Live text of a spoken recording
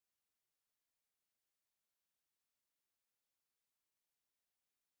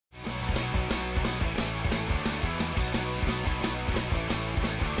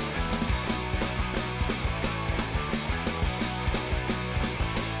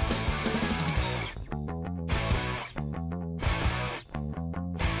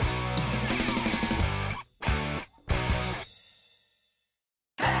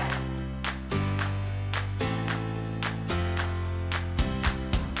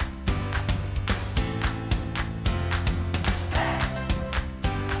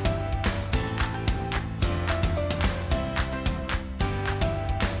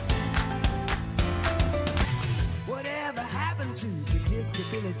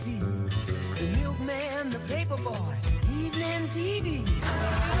tea. The milkman, the paperboy, evening TV.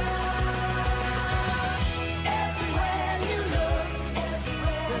 Everywhere you look,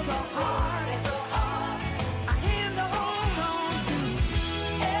 there's a heart, a hand to hold on to.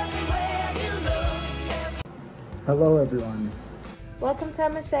 Everywhere you look. Hello everyone. Welcome to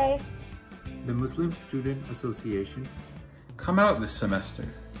MSA. The Muslim Student Association. Come out this semester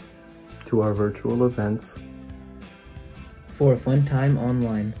To our virtual events. For a fun time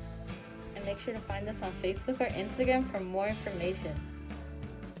online. And make sure to find us on Facebook or Instagram for more information.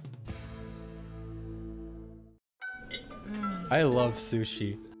 I love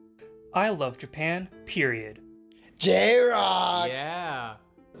sushi. I love Japan, period. J-Rock! Yeah!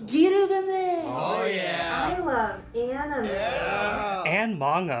 Oh yeah! I love anime. Yeah! And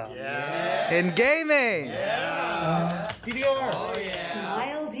manga. Yeah! And gaming! Yeah! DDR. Oh yeah!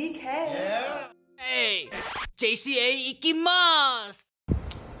 Smile DK. Yeah! Hey, JCA ikimasu!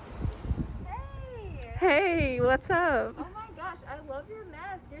 Hey, what's up? Oh my gosh, I love your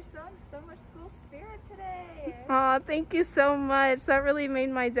mask. You're showing so much school spirit today. Aw, thank you so much. That really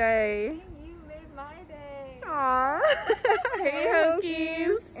made my day. Seeing you made my day. Aw. Hey,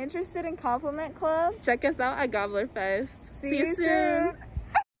 Hokies. Interested in Compliment Club? Check us out at Gobblerfest. See you soon.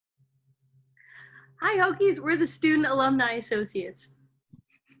 Hi Hokies, we're the Student Alumni Associates.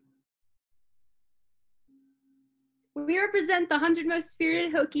 We represent the 100 most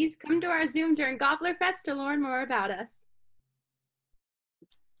spirited Hokies. Come to our Zoom during Gobblerfest to learn more about us.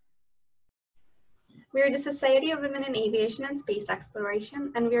 We are the Society of Women in Aviation and Space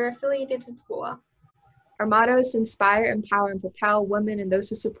Exploration, and we are affiliated with WOA. Our motto is to inspire, empower, and propel women and those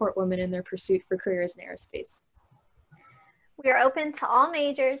who support women in their pursuit for careers in aerospace. We are open to all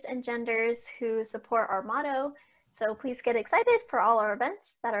majors and genders who support our motto, so please get excited for all our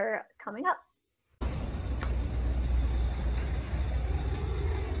events that are coming up.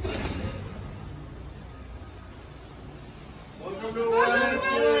 Welcome to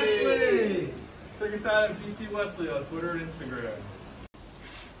Wesley! Check us out at PT Wesley on Twitter and Instagram.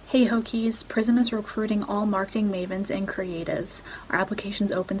 Hey Hokies, Prism is recruiting all marketing mavens and creatives. Our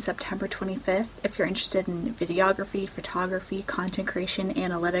applications open September 25th. If you're interested in videography, photography, content creation,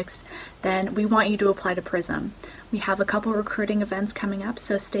 analytics, then we want you to apply to Prism. We have a couple recruiting events coming up,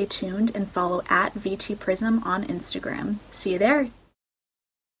 so stay tuned and follow at VT Prism on Instagram. See you there!